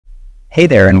Hey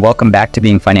there, and welcome back to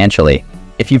Being Financially.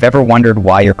 If you've ever wondered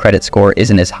why your credit score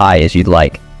isn't as high as you'd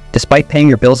like, despite paying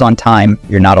your bills on time,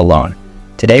 you're not alone.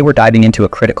 Today we're diving into a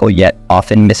critical yet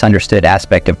often misunderstood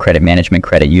aspect of credit management: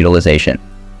 credit utilization.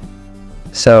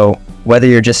 So, whether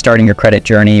you're just starting your credit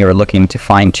journey or looking to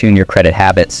fine-tune your credit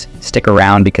habits, stick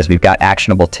around because we've got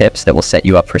actionable tips that will set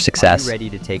you up for success. Are you ready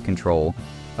to take control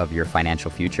of your financial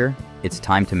future? It's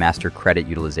time to master credit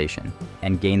utilization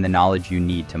and gain the knowledge you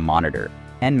need to monitor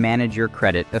and manage your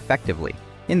credit effectively.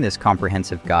 In this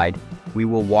comprehensive guide, we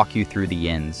will walk you through the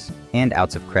ins and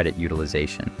outs of credit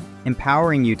utilization,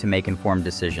 empowering you to make informed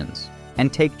decisions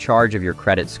and take charge of your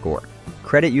credit score.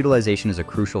 Credit utilization is a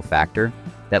crucial factor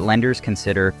that lenders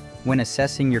consider when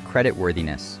assessing your credit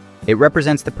worthiness. It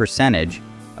represents the percentage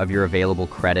of your available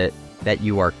credit that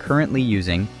you are currently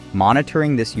using.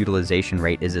 Monitoring this utilization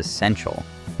rate is essential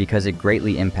because it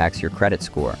greatly impacts your credit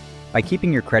score. By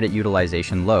keeping your credit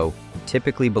utilization low,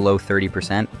 typically below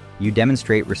 30%, you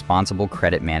demonstrate responsible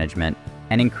credit management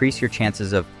and increase your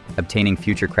chances of obtaining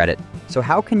future credit. So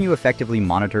how can you effectively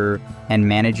monitor and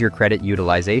manage your credit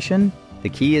utilization? The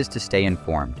key is to stay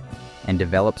informed and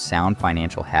develop sound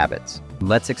financial habits.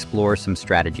 Let's explore some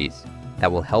strategies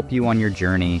that will help you on your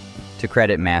journey to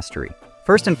credit mastery.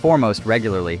 First and foremost,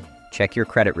 regularly check your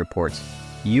credit reports.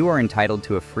 You are entitled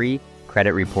to a free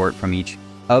credit report from each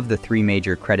of the 3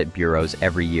 major credit bureaus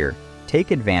every year.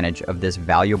 Take advantage of this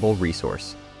valuable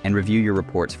resource and review your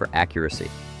reports for accuracy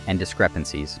and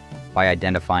discrepancies. By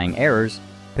identifying errors,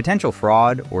 potential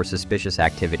fraud, or suspicious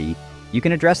activity, you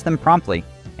can address them promptly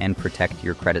and protect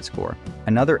your credit score.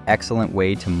 Another excellent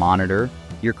way to monitor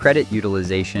your credit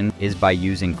utilization is by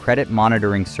using credit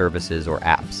monitoring services or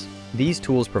apps. These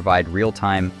tools provide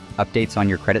real-time updates on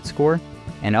your credit score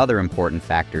and other important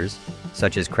factors,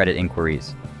 such as credit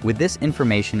inquiries. With this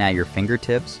information at your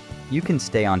fingertips, you can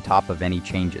stay on top of any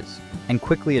changes and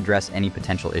quickly address any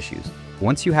potential issues.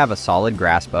 Once you have a solid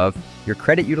grasp of your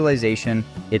credit utilization,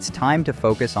 it's time to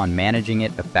focus on managing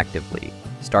it effectively.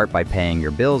 Start by paying your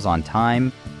bills on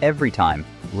time. Every time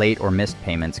late or missed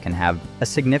payments can have a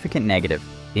significant negative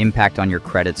impact on your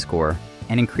credit score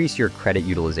and increase your credit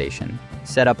utilization.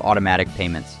 Set up automatic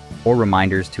payments or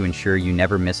reminders to ensure you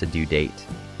never miss a due date.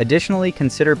 Additionally,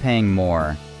 consider paying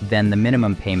more than the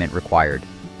minimum payment required.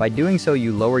 By doing so,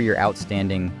 you lower your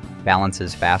outstanding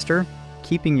balances faster,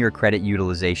 keeping your credit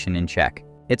utilization in check.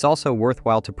 It's also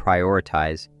worthwhile to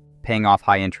prioritize paying off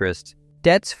high-interest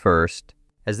debts first,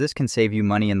 as this can save you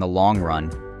money in the long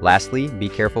run. Lastly, be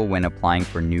careful when applying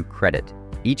for new credit.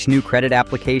 Each new credit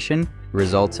application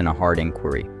results in a hard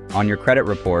inquiry on your credit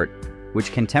report,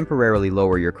 which can temporarily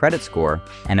lower your credit score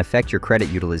and affect your credit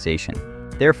utilization.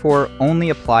 Therefore, only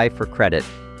apply for credit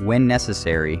when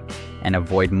necessary and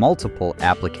avoid multiple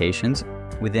applications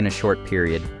within a short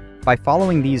period. By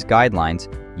following these guidelines,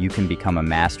 you can become a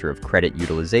master of credit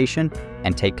utilization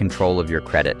and take control of your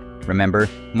credit. Remember,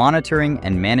 monitoring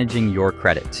and managing your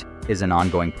credit is an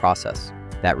ongoing process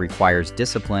that requires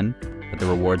discipline, but the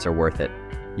rewards are worth it.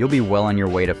 You'll be well on your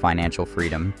way to financial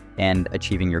freedom and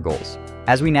achieving your goals.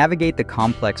 As we navigate the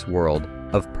complex world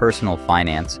of personal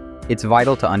finance, it's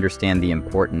vital to understand the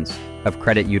importance of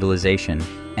credit utilization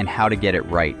and how to get it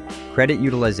right. Credit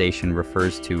utilization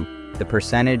refers to the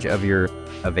percentage of your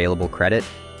available credit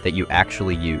that you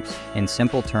actually use. In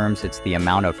simple terms, it's the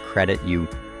amount of credit you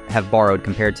have borrowed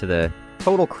compared to the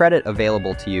total credit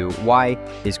available to you. Why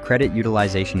is credit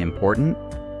utilization important?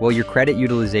 Well, your credit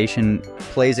utilization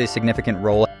plays a significant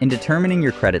role in determining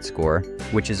your credit score,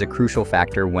 which is a crucial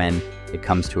factor when it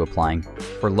comes to applying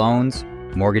for loans,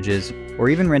 mortgages, or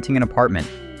even renting an apartment.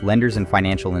 Lenders and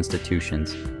financial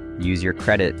institutions use your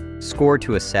credit score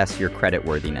to assess your credit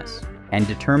worthiness and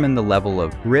determine the level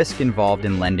of risk involved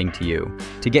in lending to you.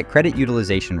 To get credit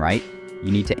utilization right,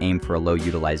 you need to aim for a low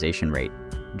utilization rate.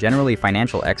 Generally,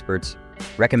 financial experts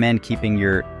recommend keeping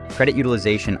your credit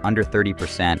utilization under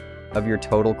 30% of your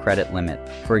total credit limit.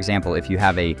 For example, if you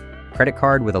have a credit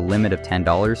card with a limit of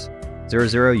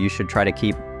 $10, you should try to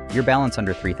keep your balance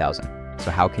under $3,000. So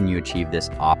how can you achieve this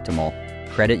optimal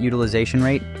credit utilization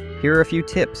rate? Here are a few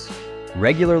tips.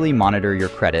 Regularly monitor your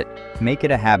credit. Make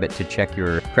it a habit to check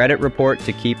your credit report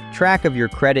to keep track of your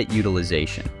credit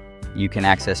utilization. You can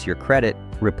access your credit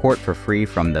report for free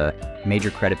from the major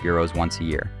credit bureaus once a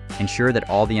year. Ensure that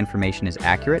all the information is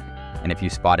accurate, and if you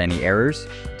spot any errors,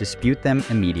 dispute them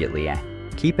immediately.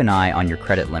 Keep an eye on your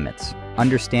credit limits.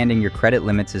 Understanding your credit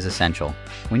limits is essential.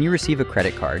 When you receive a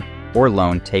credit card or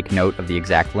loan, take note of the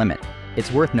exact limit.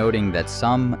 It's worth noting that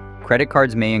some credit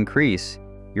cards may increase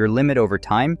your limit over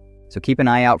time, so keep an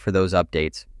eye out for those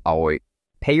updates. Always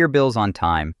pay your bills on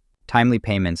time. Timely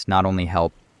payments not only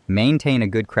help maintain a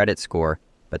good credit score,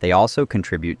 but they also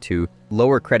contribute to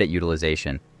lower credit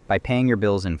utilization by paying your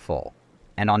bills in full.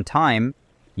 And on time,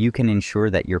 you can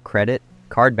ensure that your credit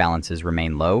card balances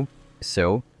remain low,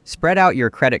 so spread out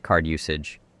your credit card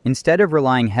usage. Instead of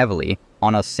relying heavily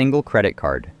on a single credit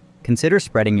card, consider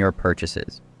spreading your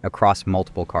purchases across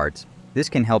multiple cards. This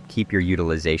can help keep your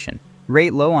utilization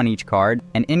rate low on each card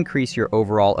and increase your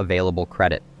overall available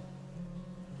credit.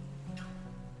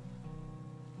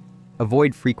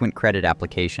 Avoid frequent credit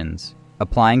applications.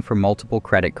 Applying for multiple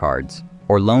credit cards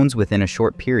or loans within a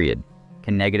short period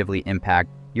can negatively impact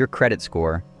your credit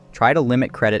score. Try to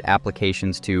limit credit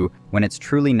applications to when it's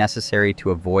truly necessary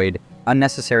to avoid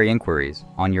unnecessary inquiries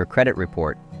on your credit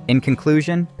report. In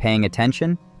conclusion, paying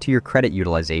attention to your credit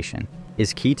utilization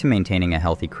is key to maintaining a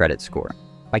healthy credit score.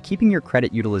 By keeping your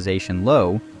credit utilization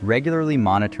low, regularly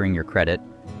monitoring your credit,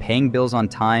 paying bills on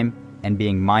time, and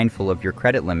being mindful of your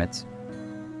credit limits,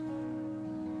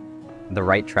 the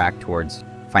right track towards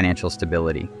financial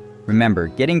stability. Remember,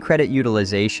 getting credit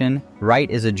utilization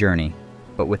right is a journey,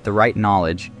 but with the right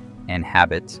knowledge and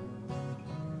habits,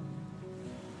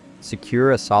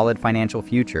 secure a solid financial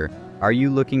future. Are you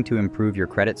looking to improve your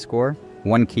credit score?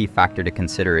 One key factor to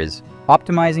consider is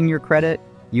optimizing your credit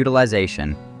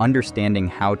utilization. Understanding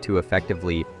how to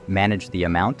effectively manage the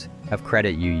amount of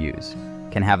credit you use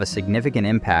can have a significant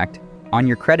impact on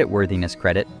your creditworthiness.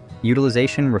 Credit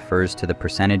utilization refers to the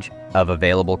percentage of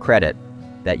available credit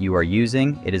that you are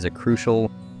using. It is a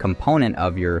crucial component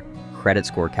of your credit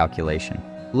score calculation.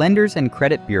 Lenders and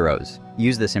credit bureaus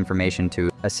use this information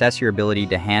to assess your ability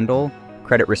to handle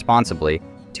credit responsibly.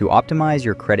 To optimize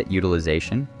your credit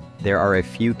utilization, there are a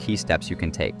few key steps you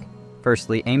can take.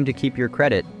 Firstly, aim to keep your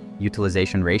credit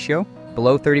utilization ratio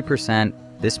below 30%.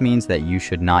 This means that you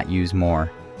should not use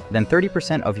more than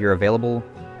 30% of your available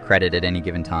credit at any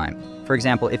given time. For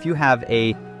example, if you have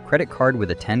a credit card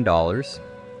with a $10,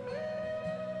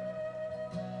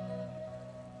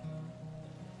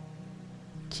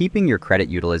 keeping your credit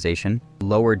utilization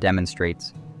lower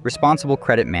demonstrates responsible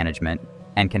credit management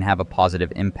and can have a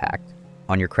positive impact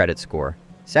on your credit score.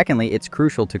 Secondly, it's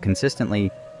crucial to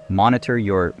consistently monitor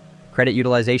your credit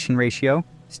utilization ratio,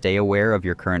 stay aware of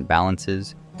your current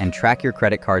balances, and track your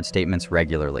credit card statements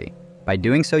regularly. By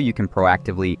doing so, you can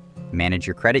proactively manage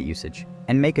your credit usage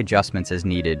and make adjustments as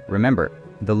needed. Remember,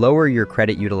 the lower your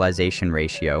credit utilization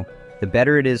ratio, the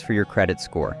better it is for your credit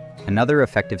score. Another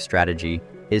effective strategy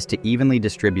is to evenly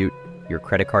distribute your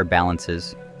credit card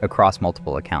balances across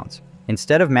multiple accounts.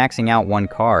 Instead of maxing out one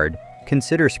card,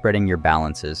 consider spreading your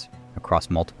balances across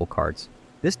multiple cards.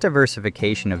 This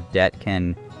diversification of debt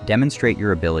can demonstrate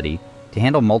your ability to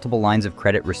handle multiple lines of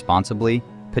credit responsibly,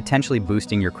 potentially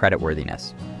boosting your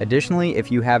creditworthiness. Additionally,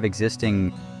 if you have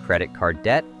existing credit card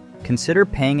debt, consider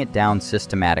paying it down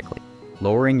systematically.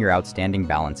 Lowering your outstanding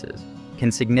balances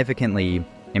can significantly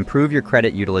improve your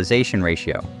credit utilization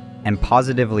ratio and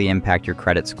positively impact your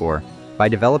credit score. By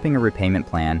developing a repayment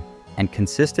plan and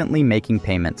consistently making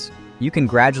payments, you can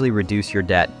gradually reduce your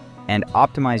debt and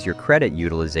optimize your credit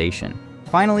utilization.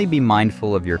 Finally, be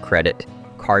mindful of your credit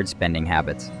card spending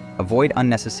habits. Avoid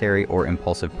unnecessary or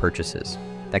impulsive purchases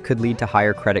that could lead to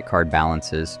higher credit card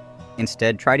balances.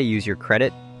 Instead, try to use your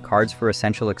credit cards for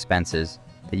essential expenses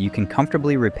that you can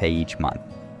comfortably repay each month.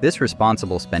 This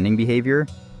responsible spending behavior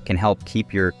can help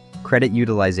keep your credit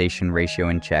utilization ratio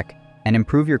in check and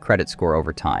improve your credit score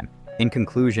over time. In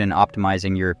conclusion,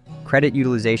 optimizing your credit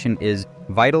utilization is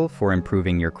vital for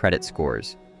improving your credit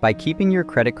scores. By keeping your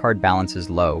credit card balances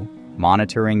low,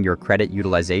 monitoring your credit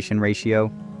utilization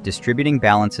ratio, distributing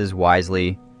balances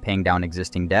wisely, paying down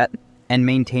existing debt, and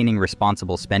maintaining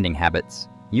responsible spending habits,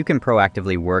 you can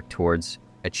proactively work towards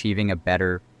achieving a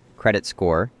better credit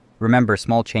score. Remember,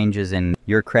 small changes in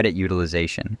your credit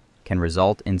utilization can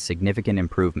result in significant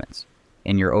improvements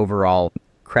in your overall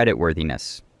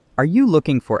creditworthiness. Are you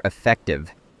looking for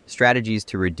effective strategies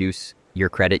to reduce your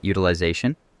credit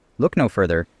utilization? Look no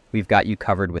further. We've got you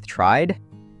covered with tried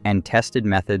and tested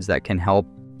methods that can help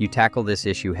you tackle this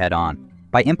issue head on.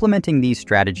 By implementing these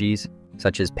strategies,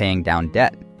 such as paying down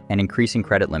debt and increasing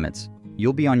credit limits,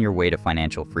 you'll be on your way to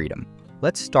financial freedom.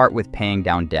 Let's start with paying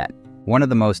down debt. One of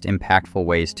the most impactful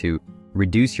ways to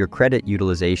reduce your credit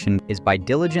utilization is by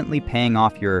diligently paying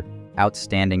off your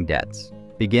outstanding debts.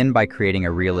 Begin by creating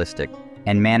a realistic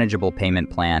and manageable payment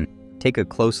plan. Take a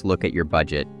close look at your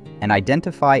budget and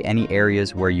identify any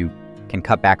areas where you can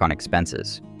cut back on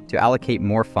expenses to allocate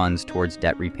more funds towards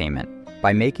debt repayment.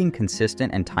 By making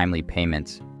consistent and timely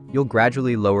payments, you'll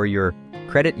gradually lower your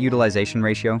credit utilization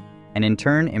ratio and in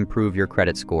turn improve your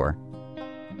credit score.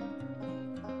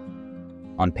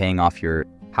 On paying off your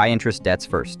high-interest debts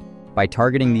first. By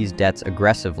targeting these debts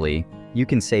aggressively, you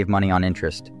can save money on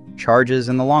interest charges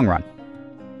in the long run.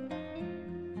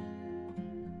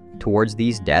 Towards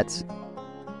these debts,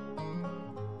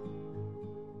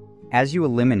 as you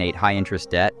eliminate high-interest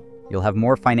debt, you'll have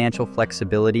more financial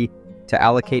flexibility to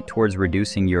allocate towards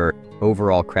reducing your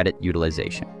overall credit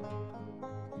utilization.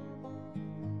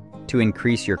 To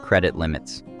increase your credit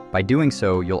limits. By doing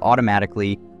so, you'll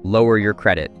automatically lower your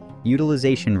credit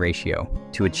utilization ratio.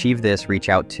 To achieve this, reach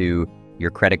out to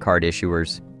your credit card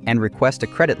issuers and request a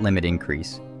credit limit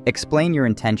increase. Explain your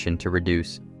intention to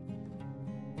reduce,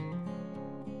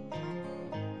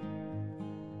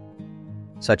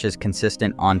 such as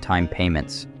consistent on-time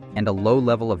payments and a low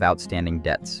level of outstanding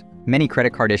debts. Many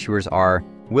credit card issuers are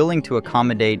willing to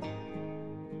accommodate,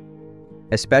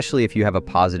 especially if you have a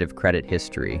positive credit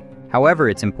history. However,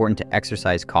 it's important to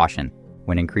exercise caution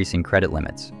when increasing credit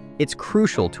limits. It's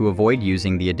crucial to avoid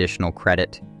using the additional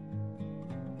credit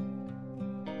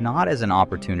not as an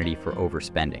opportunity for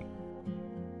overspending.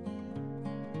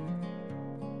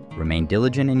 Remain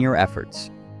diligent in your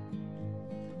efforts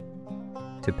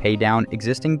to pay down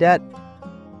existing debt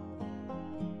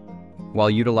while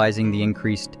utilizing the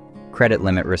increased credit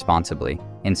limit responsibly.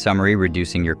 In summary,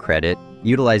 reducing your credit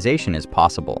utilization is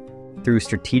possible through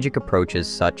strategic approaches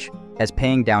such as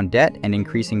paying down debt and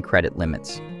increasing credit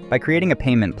limits. By creating a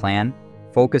payment plan,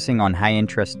 focusing on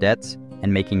high-interest debts,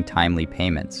 and making timely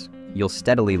payments, you'll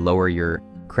steadily lower your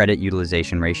credit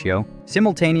utilization ratio.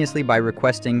 Simultaneously, by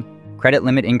requesting credit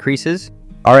limit increases.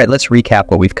 All right, let's recap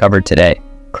what we've covered today.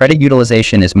 Credit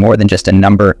utilization is more than just a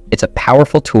number. It's a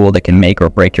powerful tool that can make or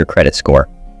break your credit score.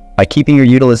 By keeping your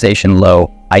utilization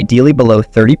low, ideally below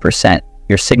 30%,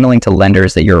 you're signaling to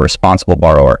lenders that you're a responsible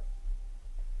borrower.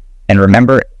 And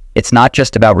remember, it's not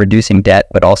just about reducing debt,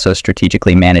 but also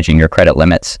strategically managing your credit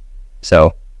limits.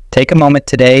 So take a moment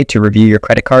today to review your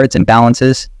credit cards and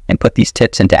balances and put these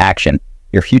tips into action.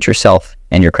 Your future self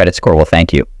and your credit score will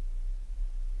thank you.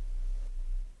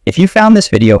 If you found this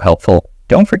video helpful,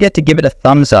 don't forget to give it a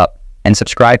thumbs up and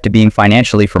subscribe to Being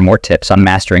Financially for more tips on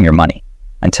mastering your money.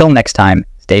 Until next time,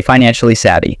 stay financially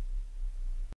savvy.